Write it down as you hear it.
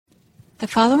The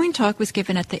following talk was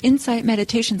given at the Insight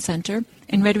Meditation Center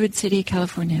in Redwood City,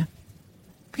 California.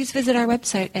 Please visit our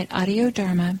website at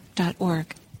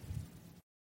audiodharma.org.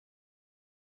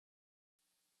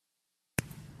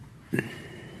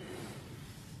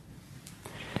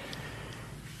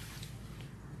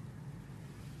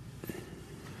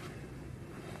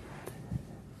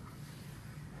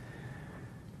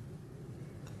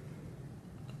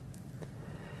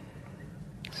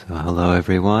 So hello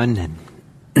everyone, and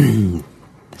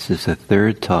this is the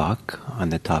third talk on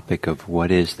the topic of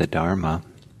what is the Dharma.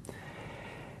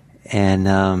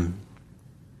 And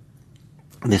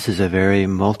this is a very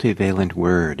multivalent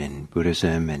word in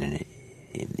Buddhism and in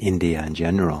India in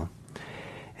general.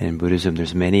 And in Buddhism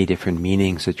there's many different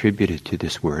meanings attributed to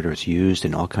this word, or it's used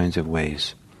in all kinds of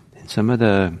ways. And some of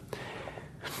the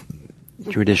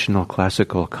traditional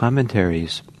classical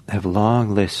commentaries have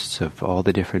long lists of all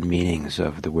the different meanings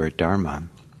of the word Dharma.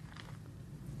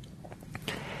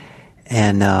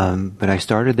 And but I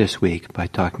started this week by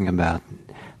talking about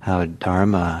how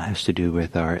Dharma has to do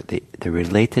with the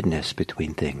relatedness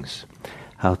between things,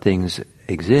 how things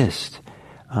exist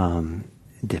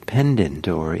dependent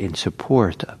or in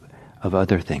support of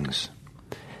other things,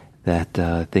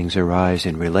 that things arise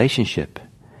in relationship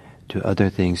to other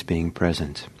things being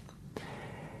present.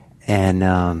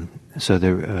 And so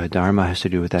the Dharma has to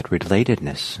do with that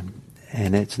relatedness.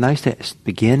 And it's nice to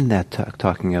begin that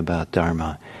talking about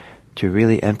Dharma to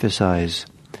really emphasize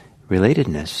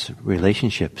relatedness,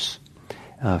 relationships,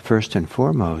 first and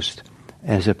foremost,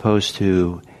 as opposed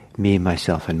to me,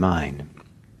 myself, and mine.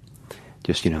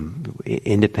 Just,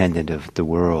 independent of the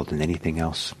world and anything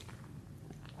else.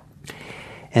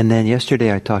 And then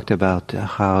yesterday I talked about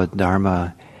how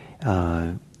Dharma,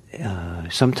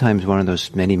 sometimes one of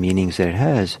those many meanings that it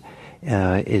has,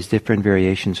 is different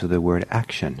variations of the word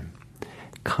action,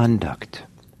 conduct.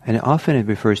 And often it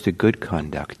refers to good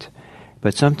conduct,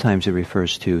 but sometimes it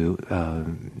refers to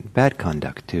bad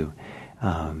conduct, to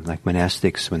like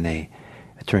monastics, when they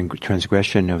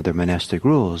transgression of their monastic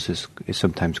rules is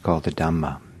sometimes called the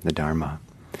Dhamma, the Dharma.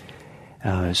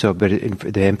 But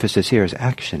the emphasis here is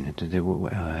action,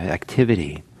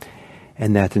 activity.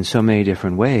 And that in so many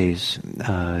different ways,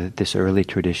 this early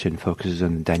tradition focuses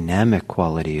on the dynamic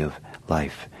quality of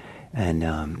life,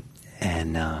 and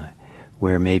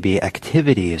where maybe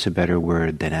activity is a better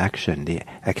word than action. The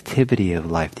activity of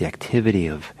life, the activity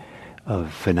of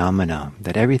phenomena,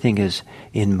 that everything is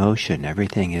in motion,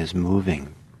 everything is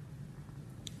moving.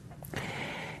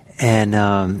 And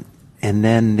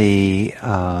then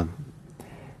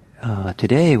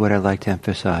today, what I'd like to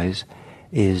emphasize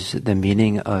is the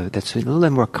meaning of, that's a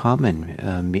little more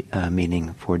common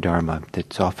meaning for Dharma,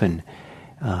 that's often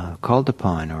called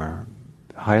upon or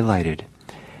highlighted,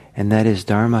 and that is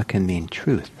Dharma can mean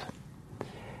truth.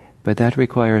 But that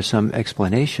requires some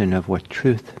explanation of what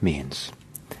truth means.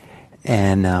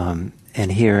 And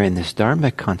here in this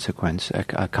Dharmic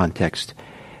context,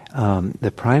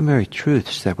 the primary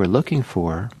truths that we're looking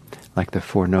for, like the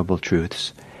Four Noble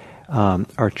Truths,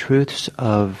 are truths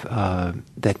of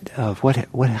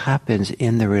what happens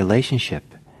in the relationship,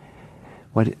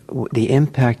 what the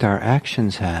impact our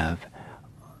actions have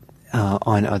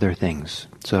on other things.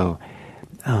 So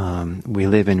we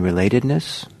live in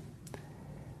relatedness.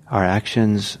 Our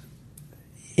actions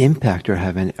impact or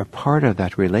have a part of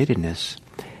that relatedness,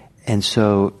 and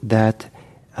so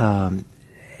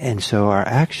our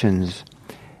actions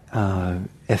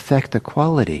affect the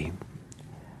quality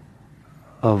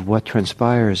of what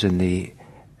transpires in the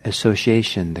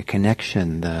association, the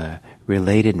connection, the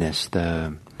relatedness,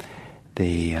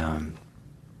 the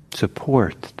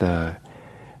support, the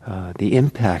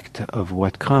impact of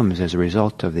what comes as a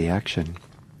result of the action.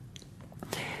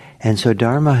 And so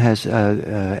Dharma has,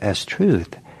 as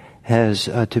truth, has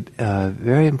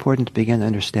very important to begin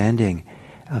understanding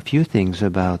a few things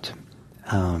about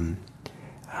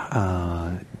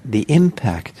the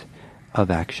impact of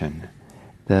action,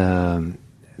 so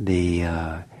the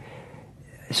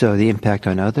impact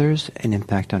on others and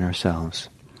impact on ourselves.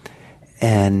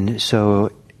 And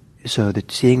so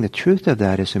that seeing the truth of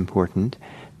that is important,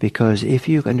 because if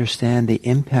you understand the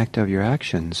impact of your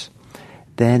actions,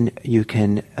 then you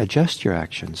can adjust your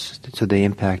actions. So the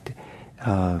impact,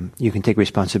 you can take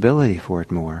responsibility for it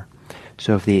more.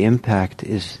 So if the impact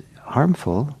is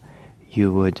harmful,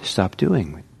 you would stop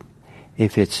doing it.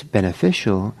 If it's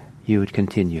beneficial, you would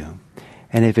continue.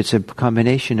 And if it's a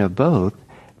combination of both,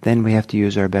 then we have to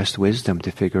use our best wisdom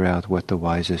to figure out what the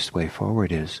wisest way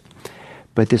forward is.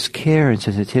 But this care and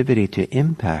sensitivity to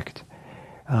impact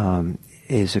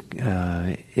is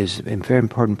a very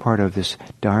important part of this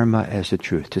Dharma as the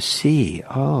truth. To see,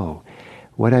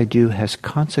 what I do has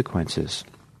consequences.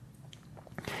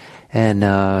 And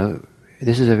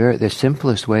this is the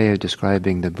simplest way of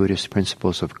describing the Buddhist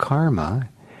principles of karma,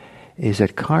 is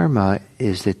that karma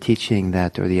is the teaching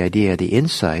that, or the idea, the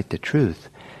insight, the truth,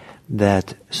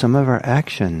 that some of our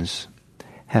actions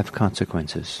have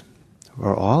consequences,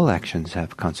 or all actions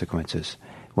have consequences,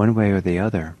 one way or the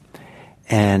other.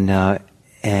 And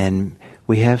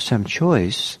we have some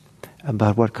choice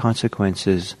about what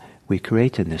consequences we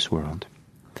create in this world.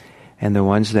 And the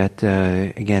ones that,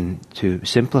 again, to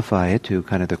simplify it to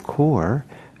kind of the core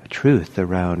truth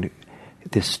around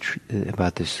this,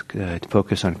 about this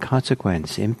focus on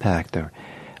consequence, impact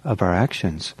of our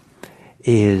actions,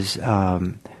 is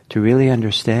to really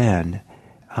understand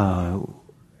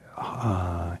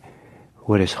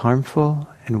what is harmful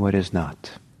and what is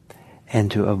not, and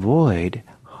to avoid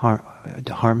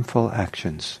harmful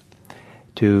actions,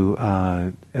 to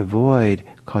avoid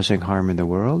causing harm in the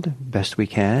world best we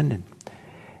can,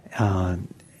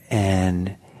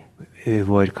 and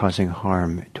avoid causing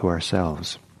harm to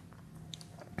ourselves.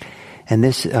 And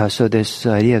this, so this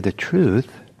idea of the truth,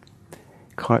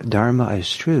 Dharma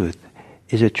as truth,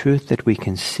 is a truth that we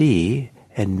can see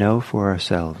and know for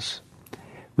ourselves.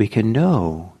 We can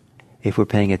know, if we're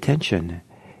paying attention,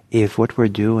 if what we're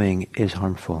doing is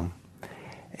harmful.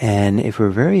 And if we're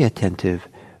very attentive,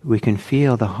 we can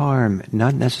feel the harm,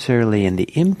 not necessarily in the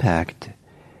impact,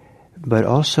 but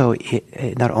also,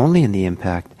 not only in the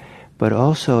impact, but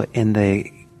also in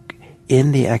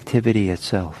the activity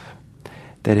itself.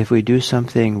 That if we do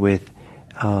something with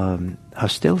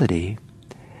hostility,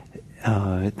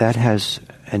 that has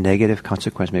a negative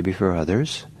consequence maybe for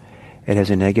others. It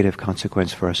has a negative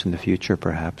consequence for us in the future,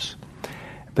 perhaps.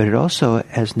 But it also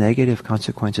has negative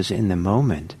consequences in the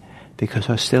moment, because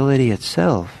hostility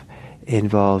itself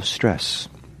involves stress,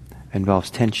 involves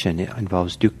tension, it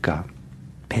involves dukkha,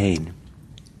 pain.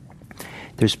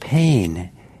 There's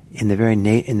pain in the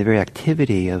very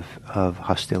activity of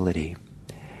hostility.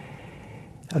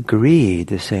 Greed,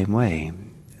 the same way.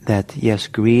 That yes,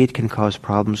 greed can cause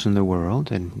problems in the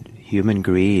world, and human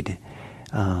greed,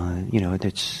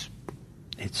 it's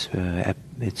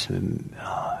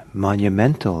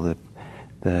monumental.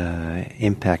 The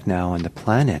impact now on the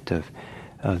planet of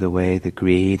the way the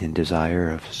greed and desire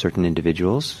of certain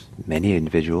individuals, many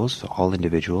individuals, all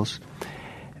individuals,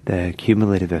 the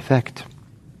cumulative effect.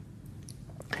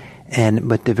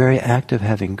 But the very act of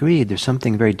having greed, there's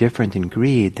something very different in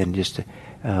greed than just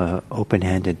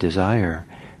open-handed desire.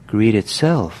 Greed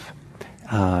itself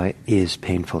is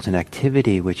painful. It's an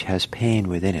activity which has pain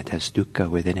within it, has dukkha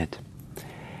within it.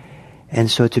 And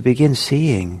so to begin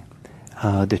seeing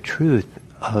the truth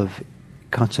of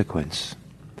consequence,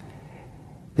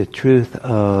 the truth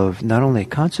of not only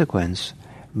consequence,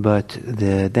 but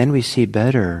then we see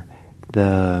better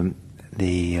the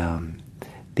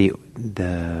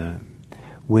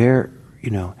where,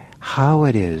 how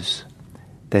it is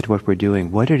that what we're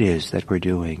doing, what it is that we're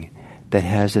doing that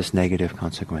has this negative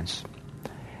consequence.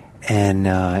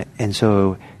 And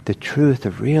so the truth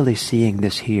of really seeing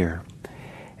this here.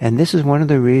 And this is one of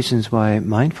the reasons why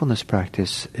mindfulness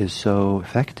practice is so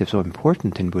effective, so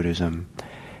important in Buddhism.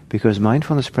 Because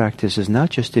mindfulness practice is not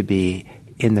just to be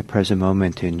in the present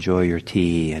moment to enjoy your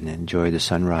tea and enjoy the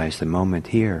sunrise, the moment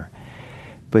here.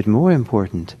 But more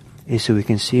important is so we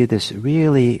can see this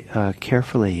really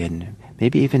carefully and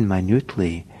maybe even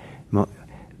minutely,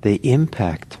 the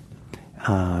impact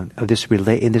of this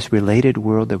in this related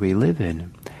world that we live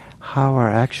in, how our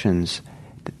actions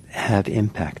have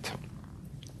impact,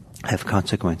 have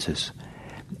consequences,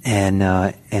 and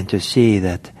to see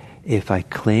that if I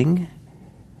cling,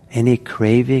 any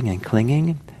craving and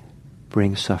clinging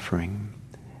brings suffering,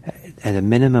 at a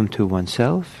minimum to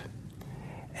oneself,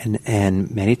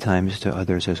 and many times to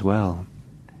others as well.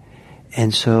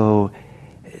 And so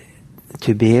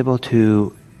to be able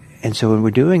to, and so when we're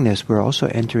doing this, we're also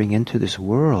entering into this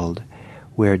world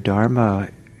where Dharma,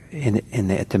 in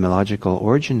the etymological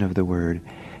origin of the word,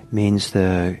 means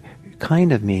a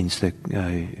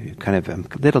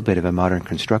little bit of a modern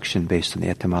construction based on the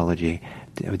etymology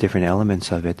of different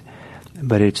elements of it,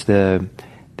 but it's the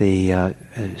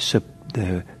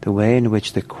way in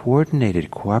which the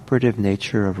coordinated, cooperative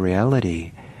nature of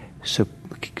reality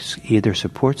either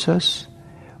supports us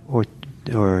or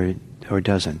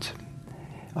doesn't,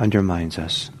 undermines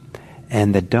us.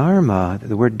 And the Dharma,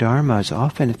 the word Dharma is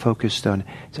often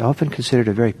it's often considered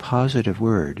a very positive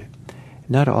word.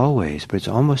 Not always, but it's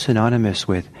almost synonymous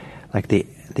with, like the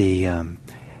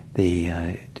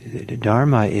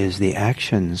Dharma is the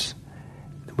actions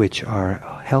which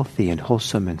are healthy and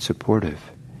wholesome and supportive.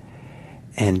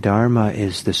 And Dharma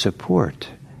is the support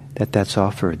that's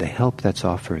offered, the help that's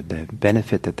offered, the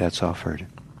benefit that's offered.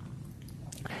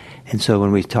 And so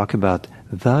when we talk about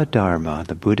the Dharma,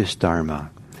 the Buddhist Dharma,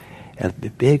 a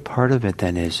big part of it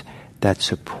then is that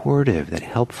supportive, that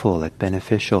helpful, that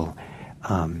beneficial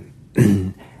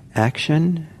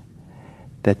action,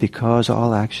 that because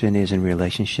all action is in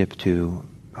relationship to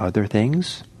other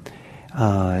things,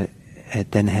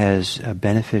 it then has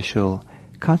beneficial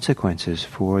consequences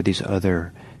for these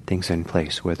other things in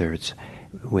place, whether it's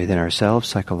within ourselves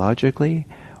psychologically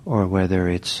or whether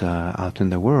it's out in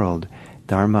the world.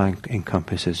 Dharma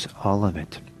encompasses all of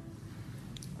it.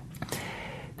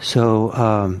 So,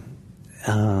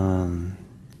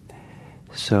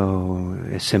 so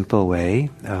a simple way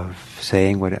of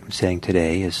saying what I'm saying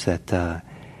today is that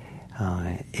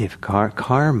if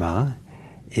karma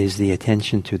is the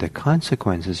attention to the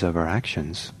consequences of our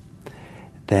actions,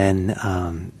 then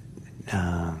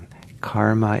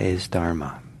karma is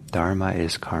dharma. Dharma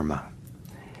is karma.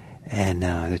 And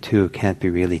the two can't be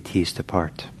really teased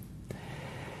apart.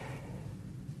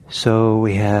 So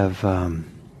we have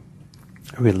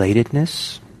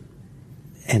relatedness,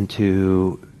 and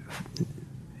to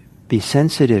be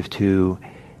sensitive to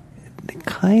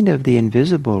kind of the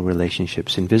invisible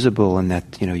relationships. Invisible in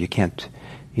that, you can't,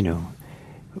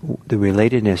 the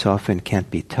relatedness often can't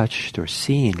be touched or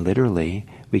seen literally.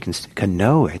 We can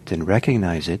know it and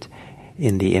recognize it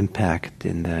in the impact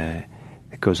that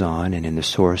goes on and in the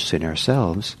source in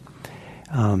ourselves.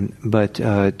 But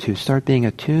to start being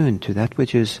attuned to that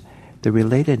which is the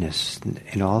relatedness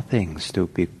in all things, to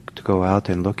go out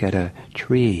and look at a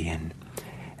tree and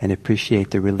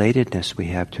appreciate the relatedness we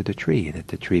have to the tree, that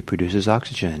the tree produces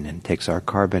oxygen and takes our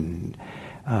carbon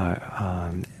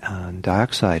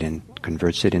dioxide and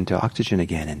converts it into oxygen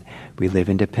again, and we live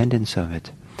in dependence of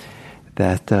it.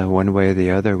 That one way or the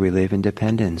other we live in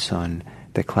dependence on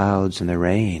the clouds and the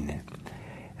rain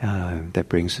that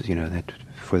brings, that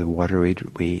for the water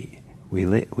we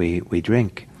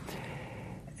drink.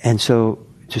 And so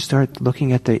to start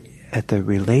looking at the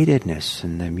relatedness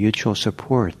and the mutual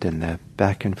support and the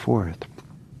back and forth,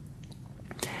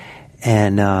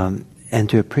 and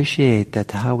to appreciate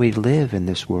that how we live in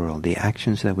this world, the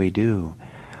actions that we do,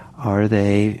 are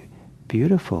they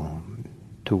beautiful?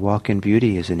 To walk in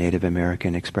beauty is a Native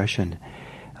American expression.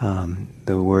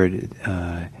 The word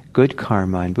good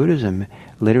karma in Buddhism,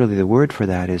 literally the word for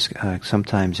that is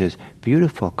sometimes is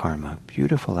beautiful karma,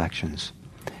 beautiful actions.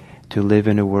 To live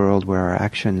in a world where our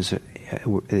actions,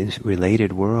 this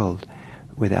related world,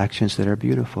 with actions that are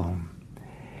beautiful.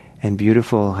 And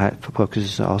beautiful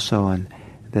focuses also on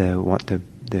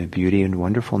the beauty and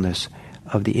wonderfulness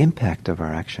of the impact of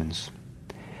our actions.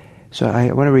 So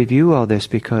I want to review all this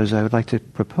because I would like to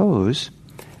propose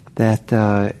that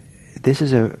this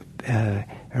is a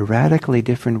radically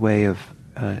different way of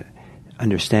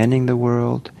understanding the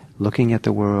world, looking at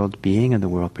the world, being in the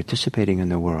world, participating in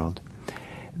the world,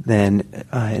 than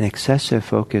an excessive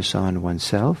focus on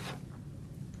oneself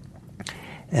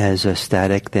as a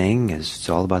static thing, as it's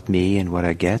all about me and what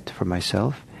I get for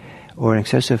myself, or an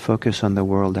excessive focus on the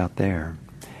world out there.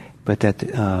 But that,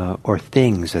 or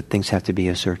things have to be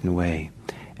a certain way,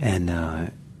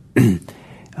 and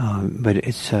but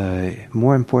it's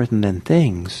more important than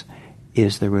things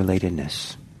is the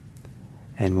relatedness.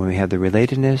 And when we have the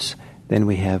relatedness, then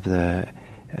we have the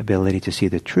ability to see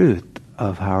the truth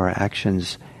of how our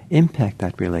actions impact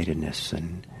that relatedness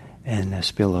and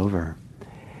spill over.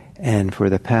 And for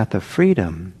the path of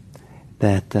freedom,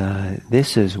 that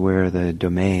this is where the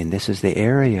domain, this is the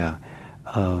area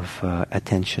of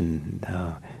attention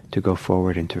to go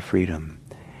forward into freedom.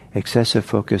 Excessive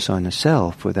focus on the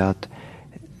self without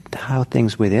how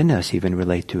things within us even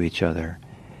relate to each other.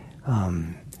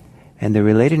 And the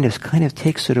relatedness kind of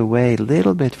takes it away a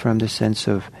little bit from the sense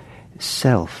of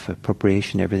self,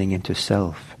 appropriation, everything into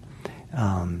self.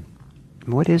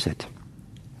 What is it?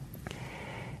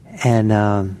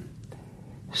 And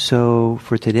so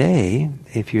for today,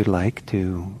 if you'd like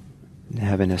to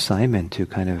have an assignment to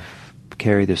kind of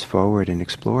carry this forward and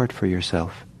explore it for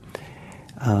yourself,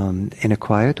 in a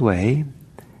quiet way,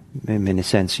 in a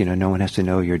sense, no one has to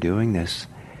know you're doing this.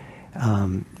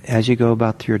 As you go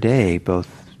about your day,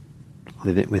 both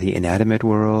with the inanimate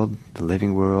world, the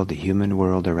living world, the human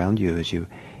world around you, as you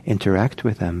interact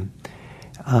with them,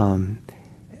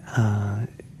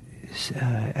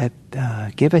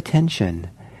 give attention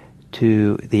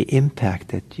to the impact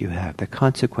that you have, the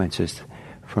consequences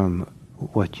from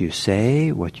what you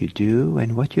say, what you do,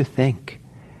 and what you think.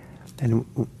 And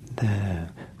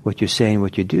what you say and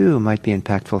what you do might be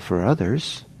impactful for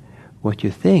others. What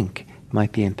you think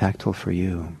might be impactful for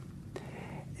you.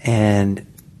 And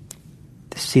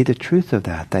see the truth of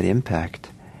that impact,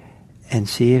 and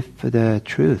see if the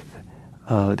truth,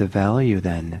 the value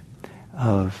then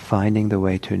of finding the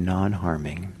way to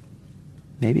non-harming,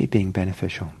 maybe being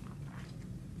beneficial.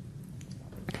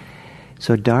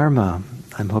 So Dharma,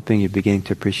 I'm hoping you're beginning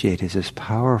to appreciate, is this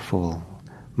powerful,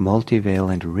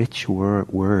 multivalent, rich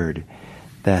word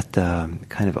that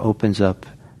kind of opens up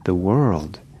the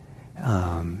world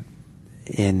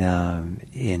in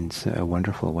a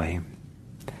wonderful way.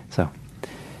 So,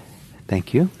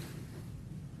 thank you.